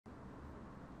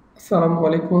আসসালামু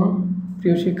আলাইকুম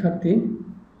প্রিয় শিক্ষার্থী,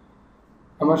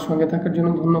 আমার সঙ্গে থাকার জন্য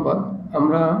ধন্যবাদ।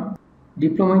 আমরা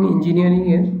ডিপ্লোমা ইন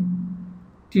ইঞ্জিনিয়ারিংয়ের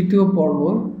তৃতীয় পর্ব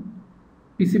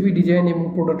পিসিবি ডিজাইন এবং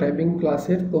প্রোটোটাইপিং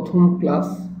ক্লাসের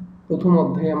প্রথম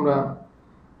অধ্যায়ে আমরা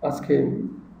আজকে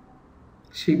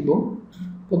শিখব।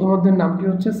 প্রথম অধ্যায়ের নামটি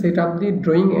হচ্ছে set up the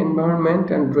drawing environment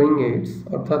and drawing AIDS,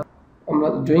 অর্থাৎ আমরা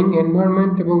ড্রয়িং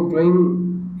এনভায়রনমেন্ট এবং ড্রয়িং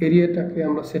এরিয়াটাকে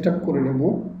আমরা সেট আপ করে নেব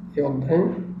এই অধ্যায়ে।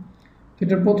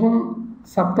 এটার প্রথম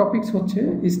সাবটপিকস হচ্ছে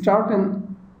start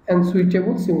and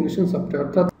suitable simulation software,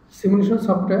 অর্থাৎ সিমুলেশন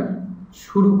সফটওয়্যার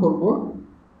শুরু করব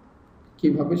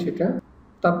কিভাবে সেটা।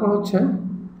 তারপর হচ্ছে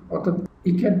অর্থাৎ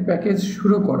ইক্যাড প্যাকেজ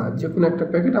শুরু করা, যে কোনো একটা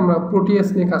প্যাকেজ। আমরা প্রোটিয়াস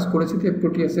নিয়ে কাজ করেছি, তো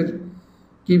প্রোটিয়াসের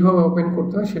কীভাবে ওপেন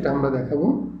করতে হয় সেটা আমরা দেখাবো।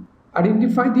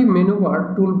 Identify the menu bar,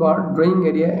 tool bar, drawing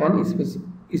area and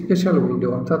special window,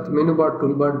 অর্থাৎ মেনু বার,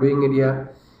 টুল বার, ড্রয়িং এরিয়া,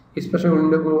 স্পেশাল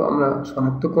উইন্ডোগুলো আমরা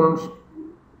শনাক্তকরণ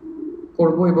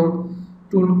করব এবং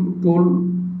টুল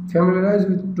familiarize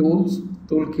with tools,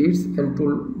 toolkits and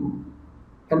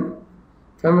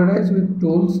familiarize with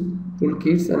tools,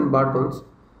 toolkits and buttons,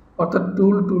 অর্থাৎ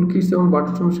টুলকিটস এবং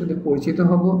বাটনের সাথে পরিচিত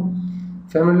হব।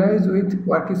 familiarize with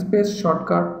workspace,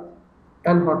 shortcut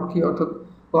and hotkey, অর্থাৎ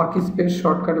ওয়ার্কস্পেস,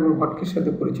 শর্টকাট এবং হটকির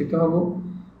সাথে পরিচিত হব।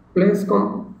 Place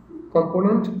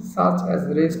component such as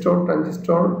resistor,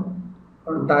 transistor,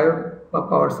 diode বা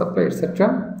পাওয়ার সাপ্লাই এটসেট্রা,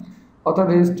 অর্থাৎ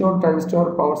রেজিস্টর, ট্রানজিস্টর,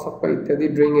 পাওয়ার সাপ্লাই ইত্যাদি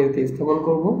ড্রয়িং এরিয়াতে স্থাপন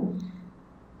করব।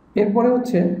 এরপরে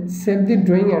হচ্ছে সেভ দি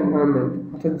ড্রয়িং এনভায়রনমেন্ট,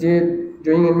 অর্থাৎ যে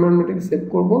ড্রয়িং এনভায়রনমেন্টটাকে সেভ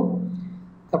করব।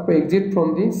 তারপর exit from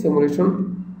the simulation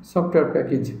software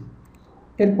package.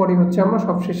 এরপরে হচ্ছে আমরা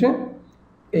সবশেষে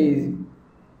এই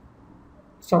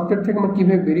সফটওয়্যার থেকে আমরা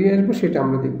কীভাবে বেরিয়ে আসবো সেটা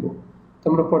আমরা দেখব। তো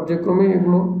আমরা পর্যায়ক্রমে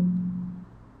এগুলো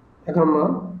এখন আমরা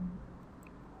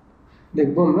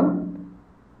দেখব।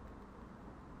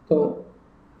 তো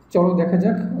চলো দেখা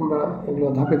যাক, আমরা এগুলো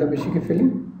ধাপে ধাপে শিখে ফেলি।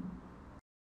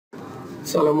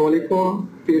 আসসালামু আলাইকুম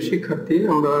প্রিয় শিক্ষার্থী,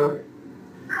 আমরা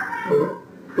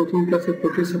প্রথম ক্লাসে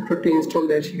প্রোটিয়াস সফটওয়্যারটি ইনস্টল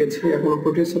দেওয়া শিখেছি। এখন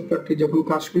প্রোটিয়াস সফটওয়্যারটি যখন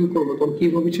কাজ শুরু করবো তখন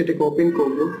কীভাবে সেটাকে ওপেন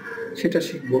করব সেটা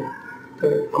শিখব। তো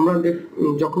আমরা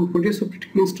যখন প্রোটিয়াস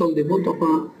সফটওয়্যারটি ইনস্টল দেব তখন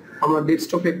আমরা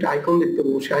ডেস্কটপে একটা আইকন দেখতে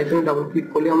পাবো। সেই আইকনে ডাবল ক্লিক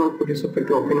করলে আমার প্রোটিয়াস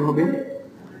সফটওয়্যারটি ওপেন হবে।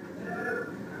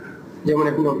 যেমন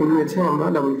এখন ওপেন হয়েছে। আমরা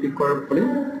ডাবল ক্লিক করার পরে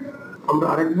আমরা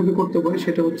আরেকভাবে করতে পারি,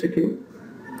 সেটা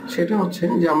হচ্ছে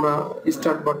যে আমরা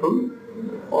start button,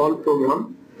 all program,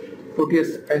 Proteus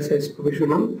ISIS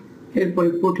professional, এরপরে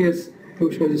প্রোটিয়াস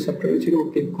প্রফেশনাল যে সফটওয়্যার সেখানে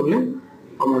ক্লিক করলে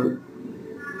আমার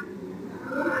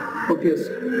প্রোটিয়াস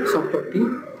সফটওয়্যারটি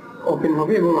ওপেন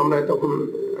হবে এবং আমরা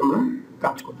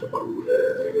কাজ করতে পারবো।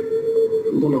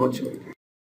 ধন্যবাদ সবাইকে।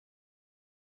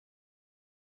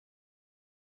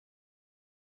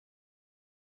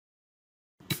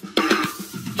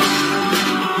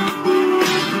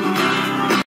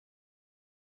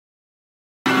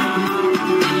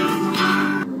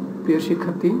 প্রিয়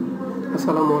শিক্ষার্থী,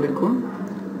 আসসালামু আলাইকুম।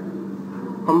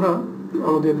 আমরা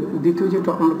আমাদের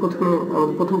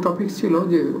প্রথম টপিক ছিল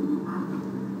যে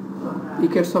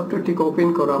ইক্যাড সফটওয়্যারটিকে ওপেন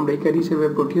করা। আমরা ইক্যাড হিসেবে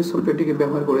প্রোটিয়াস সফটওয়্যারটিকে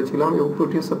ব্যবহার করেছিলাম এবং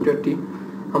প্রোটিয়াস সফটওয়্যারটি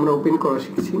আমরা ওপেন করা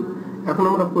শিখছি। এখন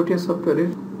আমরা প্রোটিয়াস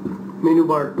সফটওয়্যারের মেনু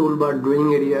বার, টুল বার, ড্রয়িং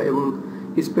এরিয়া এবং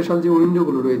স্পেশাল যে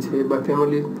উইন্ডোগুলো রয়েছে বা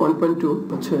ফ্যামিলি 1.2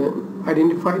 হচ্ছে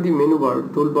identify the menu bar,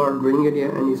 tool bar, drawing area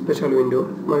and special window,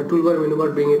 মানে টুল বার, menu bar,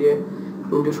 drawing area,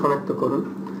 window শনাক্তকরণ।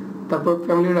 তারপর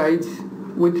ফ্যামিলিয়ারাইজ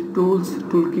উইথ টুলস,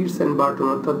 টুলকিটস অ্যান্ড বাটন,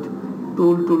 অর্থাৎ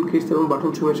টুলকিটস এবং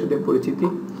বাটন সমূহের সাথে পরিচিতি।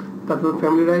 তারপর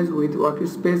ফ্যামিলিয়ারাইজ with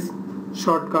workspace,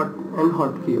 shortcut and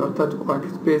hotkey, অর্থাৎ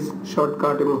ওয়ার্কস্পেস,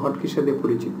 শর্টকাট এবং হটকির সাথে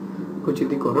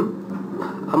পরিচিতিকরণ।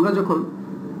 আমরা যখন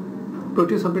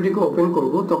প্রোটিয়াস সফটওয়্যারটিকে ওপেন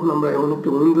করব তখন আমরা এমন একটি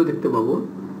উইন্ডো দেখতে পাবো।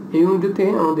 এই উইন্ডোতে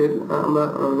আমরা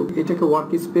এটাকে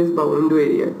ওয়ার্কস্পেস বা উইন্ডো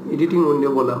এরিয়া, এডিটিং উইন্ডো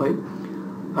বলা হয়।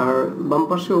 আর বাম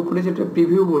পাশে উপরে যেটা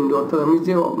প্রিভিউ উইন্ডো, অর্থাৎ আমি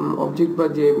যে অবজেক্ট বা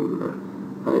যে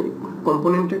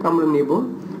কম্পোনেন্টটাকে আমরা নেব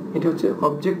এটা হচ্ছে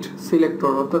অবজেক্ট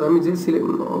সিলেক্টর, অর্থাৎ আমি যে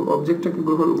অবজেক্টটাকে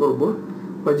গ্রহণ করব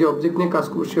বা যে অবজেক্ট নিয়ে কাজ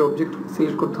করব সেই অবজেক্ট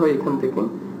সিলেক্ট করতে হয় এখান থেকে,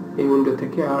 এই উইন্ডো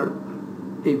থেকে। আর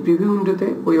এই প্রিভিউ উইন্ডোতে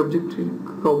ওই অবজেক্টের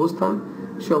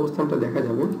সেই অবস্থানটা দেখা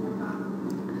যাবে।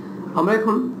 আমরা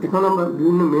এখন আমরা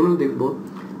বিভিন্ন মেনু দেখব।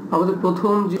 আমাদের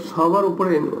প্রথম যে সবার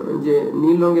উপরে যে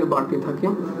নীল রঙের বারটি থাকে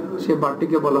সেই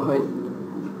বারটিকে বলা হয়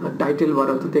টাইটেল বার,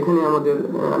 অর্থাৎ এখানে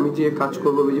আমি যে কাজ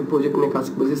করবো, যে প্রজেক্ট নিয়ে কাজ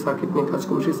করবো, যে সার্কিট নিয়ে কাজ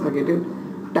করবো সেই সার্কিটের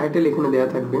টাইটেল এখানে দেওয়া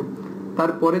থাকবে।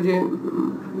 তারপরে যে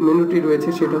মেনুটি রয়েছে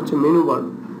সেটা হচ্ছে মেনু বার।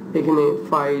 এখানে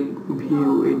file,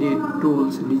 view, edit,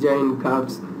 tools, design,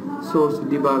 grasp, source,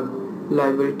 debug,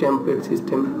 library, template,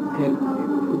 system, help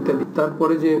ইত্যাদি।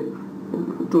 তারপরে যে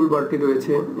টুলবারটি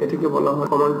রয়েছে এটাকে বলা হয়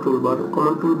কমান্ড টুলবার।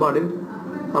 কমান্ড টুলবারের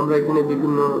আমরা এখানে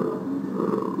বিভিন্ন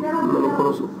মানে কোনো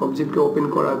অবজেক্টকে ওপেন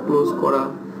করা, ক্লোজ করা,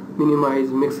 মিনিমাইজ,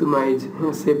 ম্যাক্সিমাইজ,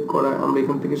 সেভ করা আমরা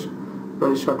এখান থেকে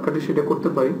মানে শর্টকাটে সেটা করতে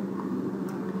পারি।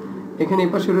 এখানে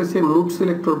এই পাশে রয়েছে মুড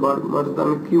সিলেক্টর বার, মানে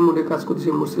আমি কিউ মোডে কাজ করতেছি,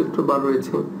 মুড সিলেক্টর বার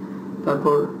রয়েছে।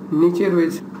 তারপর নিচে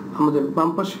রয়েছে আমাদের বাম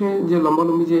পাশে যে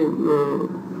লম্বালম্বি যে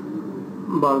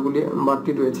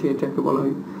বারটি রয়েছে এটাকে বলা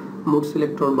হয় মুড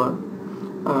সিলেক্টর বার।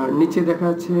 আর নিচে দেখা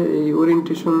যাচ্ছে এই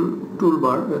ওরিয়েন্টেশন টুল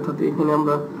বার, অর্থাৎ এখানে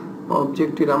আমরা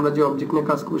যে অবজেক্ট নিয়ে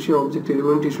কাজ করবো সেই অবজেক্টের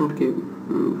ওরিয়েন্টেশনকে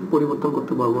পরিবর্তন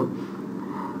করতে পারবো।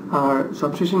 আর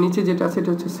সবশেষে নিচে যেটা আছে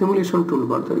এটা হচ্ছে সিমুলেশন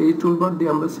টুলবার। তো এই টুলবার দিয়ে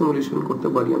আমরা সিমুলেশন করতে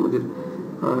পারি আমাদের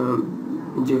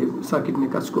যে সার্কিট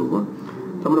নিয়ে কাজ করব।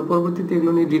 তো আমরা পরবর্তীতে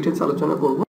এগুলো নিয়ে ডিটেইলস আলোচনা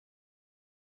করব।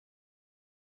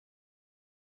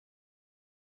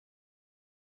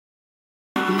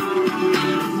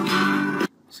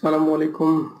 আসসালামু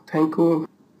আলাইকুম, থ্যাংক ইউ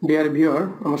ডিয়ার ভিউয়ার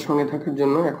আমার সঙ্গে থাকার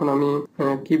জন্য। এখন আমি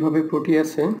কিভাবে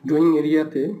প্রোটিয়াসে ড্রয়িং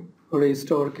এরিয়াতে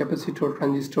রেজিস্টর, ক্যাপাসিটর,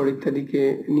 ট্রানজিস্টর ইত্যাদিকে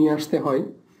নিয়ে আসতে হয়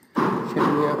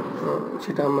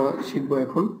সেটা আমরা শিখবো।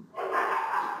 এখন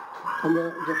আমরা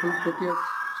যখন প্রোটিয়াস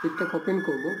সুইচটা ওপেন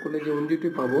করলে যে উইন্ডোটি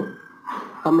পাবো,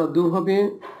 আমরা দুভাবে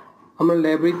আমরা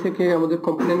লাইব্রেরি থেকে আমাদের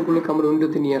কম্পোনেন্টগুলোকে আমরা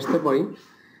উইন্ডোতে নিয়ে আসতে পারি।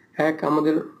 এক,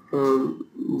 আমাদের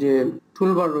যে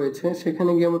টুলবার রয়েছে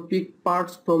সেখানে গিয়ে আমরা pick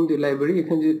parts from the library,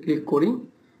 এখানে যদি ক্লিক করি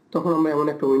তখন আমরা এমন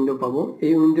একটা উইন্ডো পাবো।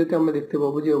 এই উইন্ডোতে আমরা দেখতে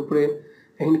পাবো যে উপরে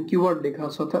এখানে কিওয়ার্ড লেখা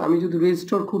আছে, অর্থাৎ আমি যদি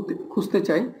রেজিস্টর খুঁজতে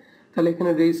চাই তাহলে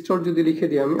এখানে রেজিস্টর যদি লিখে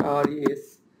দিই আমি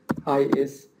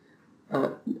RESIS,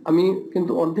 আমি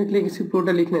কিন্তু অর্ধেক লিখেছি,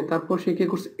 পুরোটা লিখে নেই। তারপর সে কি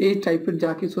করছে, এই টাইপের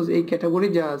যা কিছু আছে, এই ক্যাটাগরি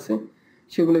যা আছে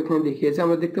সেগুলো এখানে দেখিয়েছে।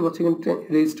 আমরা দেখতে পাচ্ছি এখানে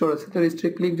রেজিস্টর আছে, তো রেজিস্টরে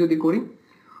ক্লিক যদি করি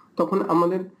তখন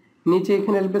আমাদের নিচে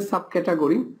এখানে আসবে সাব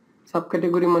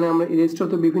ক্যাটাগরি, মানে আমরা রেজিস্টর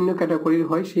তো বিভিন্ন ক্যাটাগরির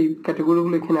হয়, সেই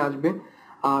ক্যাটাগরিগুলো এখানে আসবে।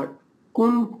 আর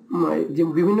কোন যে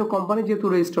বিভিন্ন কোম্পানি যেহেতু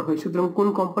রেজিস্টার হয়, সুতরাং কোন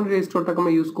কোম্পানির রেজিস্টরটাকে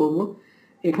আমরা ইউজ করব,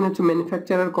 এখানে হচ্ছে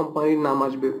ম্যানুফ্যাকচারার কোম্পানির নাম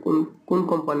আসবে, কোন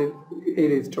কোম্পানির এই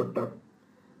রেজিস্টরটা।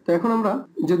 তো এখন আমরা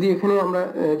যদি এখানে আমরা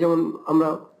যেমন আমরা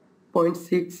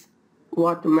 0.6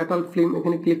 ওয়াট মেটাল ফিল্ম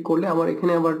এখানে ক্লিক করলে আমার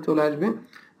এখানে আবার চলে আসবে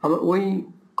আমার ওই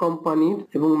কোম্পানির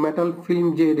এবং মেটাল ফিল্ম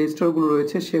যে রেজিস্টরগুলো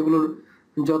রয়েছে সেগুলোর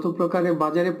যত প্রকারের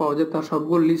বাজারে পাওয়া যায় তার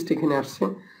সবগুলো লিস্ট এখানে আসছে।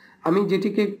 আমি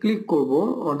যেটিকে ক্লিক করব,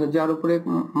 অর্থাৎ যার উপরে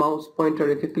মাউস পয়েন্টার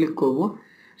রেখে ক্লিক করব,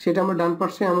 সেটা আমরা ডান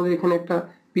পাশে আমাদের এখানে একটা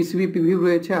পিসিবি প্রিভিউ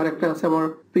রয়েছে, আর একটা আছে আমার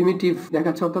প্রিমিটিভ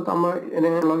দেখাচ্ছে, অর্থাৎ আমরা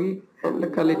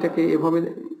এটাকে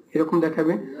এরকম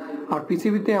দেখাবে। আর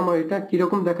পিসিবিতে আমার এটা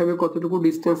কিরকম দেখাবে, কতটুকু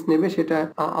ডিস্টেন্স নেবে সেটা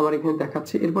আমার এখানে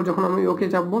দেখাচ্ছে। এরপর যখন আমি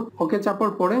ওকে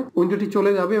চাপার পরে উইন্ডোটি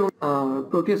চলে যাবে এবং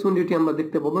প্রোটিয়াস উইন্ডোটি আমরা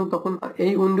দেখতে পাবো। তখন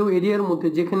এই উইন্ডো এরিয়ার মধ্যে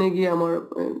যেখানে গিয়ে আমার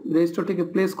রেজিস্টরটিকে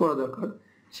প্লেস করা দরকার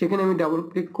সেখানে আমি ডাবল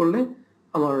ক্লিক করলে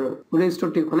আমার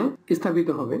রেজিস্টরটি ওখানে স্থাপিত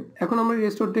হবে। এখন আমরা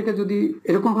রেজিস্টরটিকে যদি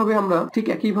এরকম ভাবে আমরা ঠিক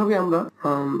একইভাবে আমরা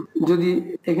যদি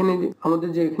এখানে আমাদের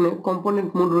যে এখানে কম্পোনেন্ট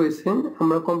মোড রয়েছে,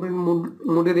 আমরা কম্পোনেন্ট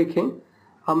মোডে রেখে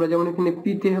আমরা যেমন এখানে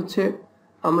পিতে হচ্ছে,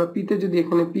 আমরা পিতে যদি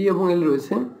এখানে পি এবং এল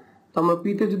রয়েছে, তো আমরা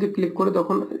পিতে যদি ক্লিক করে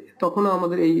তখনও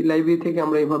আমাদের এই লাইব্রেরি থেকে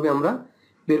আমরা এইভাবে আমরা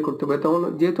বের করতে পারি। তখন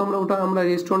যেহেতু আমরা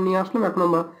রেজিস্টর নিয়ে আসলাম, এখন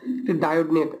আমরা একটি ডায়োড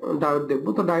দেখবো।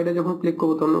 তো ডায়োডে যখন ক্লিক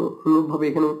করবো তখন অনুরূপভাবে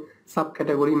এখানে সাব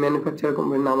ক্যাটাগরি ম্যানুফ্যাকচারার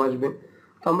কোম্পানির নাম আসবে।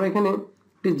 তো আমরা এখানে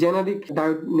একটি জেনারিক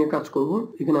ডায়োড নিয়ে কাজ করব।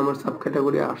 এখানে আমার সাব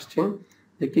ক্যাটাগরি আসছে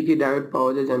যে কি ডায়োড পাওয়া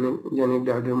যায় জেনারিক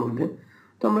ডায়োডের মধ্যে।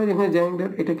 তো আমরা এখানে জেনারিক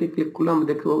ডায়োড এটাকে ক্লিক করলে আমরা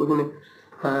দেখতে পাবো এখানে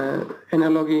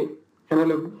অ্যানালগ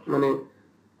মানে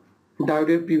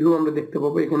ডায়োডের প্রিভিউ আমরা দেখতে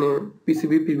পাবো, এখানে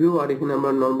পিসিবি প্রিভিউ, আর এখানে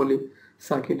আমরা নরমালি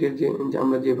সার্কিটের যে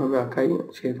আমরা যেভাবে আঁকাই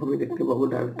সেভাবে দেখতে পাবো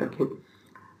ডায়োডটাকে।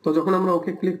 তো যখন আমরা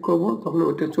ওকে ক্লিক করব তখন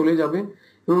ওইটা চলে যাবে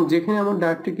এবং যেখানে আমার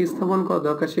ডায়োডটিকে স্থাপন করা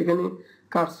দরকার সেখানে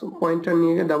কার্সর পয়েন্টার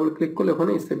নিয়ে গিয়ে ডাবল ক্লিক করলে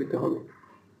ওখানে স্থাপিত হবে।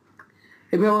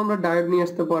 এভাবে আমরা ডায়োড নিয়ে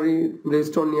আসতে পারি,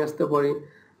 রেজিস্টর নিয়ে আসতে পারি।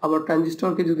 আবার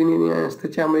ট্রানজিস্টরকে যদি নিয়ে আসতে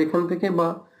চাই আমরা এখান থেকে, বা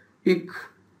pick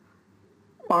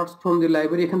parts from the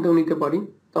library এখান থেকেও নিতে পারি।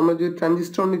 তো আমরা যদি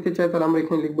ট্রানজিস্টর নিতে চাই তাহলে আমরা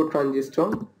এখানে লিখবো ট্রানজিস্টর,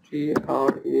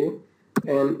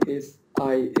 TRANSISTOR।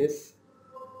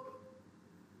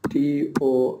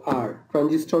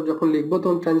 ট্রানজিস্টর যখন লিখবো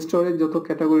তখন ট্রানজিস্টরের যত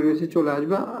ক্যাটাগরি রয়েছে চলে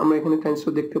আসবে। আমরা এখানে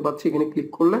ট্রানজিস্টর দেখতে পাচ্ছি, এখানে ক্লিক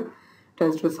করলে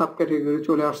ট্রানজিস্টর সাব ক্যাটাগরি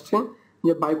চলে আসছে,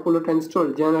 যে বাইপোলার ট্রানজিস্টর,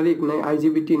 জেনারিক না,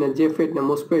 IGBT না, জেফেট না,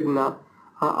 মোসফেট না,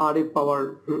 RF পাওয়ার,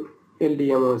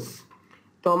 LDMOS।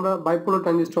 তো আমরা বাইপোলার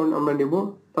ট্রানজিস্টর আমরা নেব।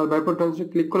 তার বাইপোলার ট্রানজিস্টর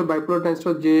ক্লিক করে বাইপোলার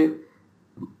ট্রানজিস্টর যে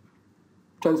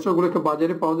ট্রানজিস্টরগুলোকে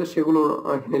বাজারে পাওয়া যায় সেগুলোর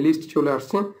এখানে লিস্ট চলে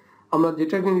আসছে। আমরা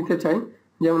যেটাকে নিতে চাই,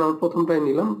 যেমন আমরা প্রথমটাই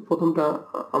নিলাম, প্রথমটা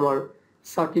আমার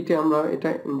সার্কিটে আমরা এটা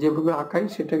যেভাবে আঁকাই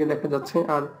সেটাকে দেখা যাচ্ছে,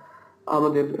 আর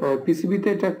আমাদের পিসিবিতে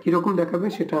এটা কিরকম দেখাবে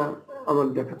সেটা আমার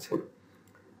দেখাচ্ছে।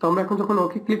 তো আমরা এখন যখন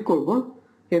ওকে ক্লিক করব,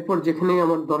 এরপর যেখানে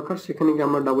আমার দরকার সেখানে গিয়ে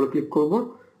আমরা ডাবল ক্লিক করব,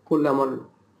 করলে আমার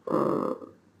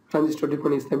ট্রানজিস্টরটি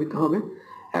ওখানে স্থাপিত হবে।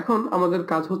 এখন আমাদের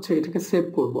কাজ হচ্ছে এটাকে সেভ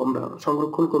করব, আমরা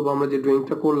সংরক্ষণ করব। আমরা যে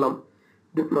ড্রয়িংটা করলাম,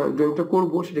 ড্রয়িংটা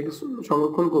করব সেটাকে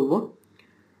সংরক্ষণ করব।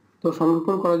 তো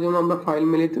সংরক্ষণ করার জন্য আমরা ফাইল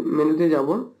মেনুতে যাব।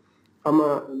 আমরা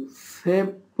সেভ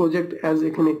প্রজেক্ট অ্যাজ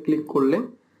এখানে ক্লিক করলে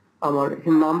আমার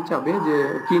এখানে নাম চাবে যে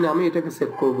কি নামে এটাকে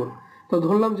সেভ করব। তো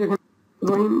ধরলাম যে এখানে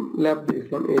রহিম ল্যাব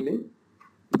দেখলাম,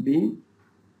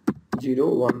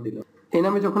 LAB01 দিলাম। এই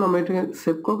নামে যখন আমরা এটাকে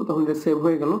সেভ করবো তখন এটা সেভ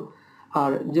হয়ে গেল।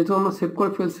 আর যেহেতু আমরা সেভ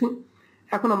করে ফেলছি,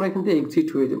 এখন আমরা এখান থেকে এক্সিট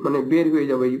হয়ে যাব, মানে বের হয়ে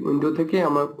যাবো এই উইন্ডো থেকে।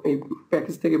 আমরা এই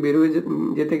প্যাকেজ থেকে বের হয়ে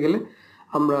যেতে গেলে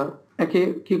আমরা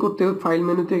কি করতে হবে, ফাইল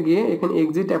মেনুতে গিয়ে এখানে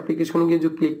এক্সিট অ্যাপ্লিকেশনে গিয়ে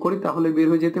যদি ক্লিক করি তাহলে বের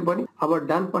হয়ে যেতে পারি। আবার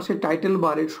ডান পাশে টাইটেল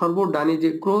বারের সর্বডানে যে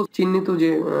ক্রস চিহ্নিত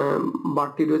যে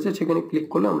বারটি রয়েছে সেখানে ক্লিক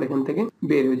করলে আমরা এখান থেকে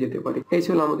বের হয়ে যেতে পারি। এই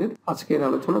ছিল আমাদের আজকের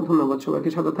আলোচনা। ধন্যবাদ সবাইকে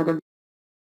সাথে থাকার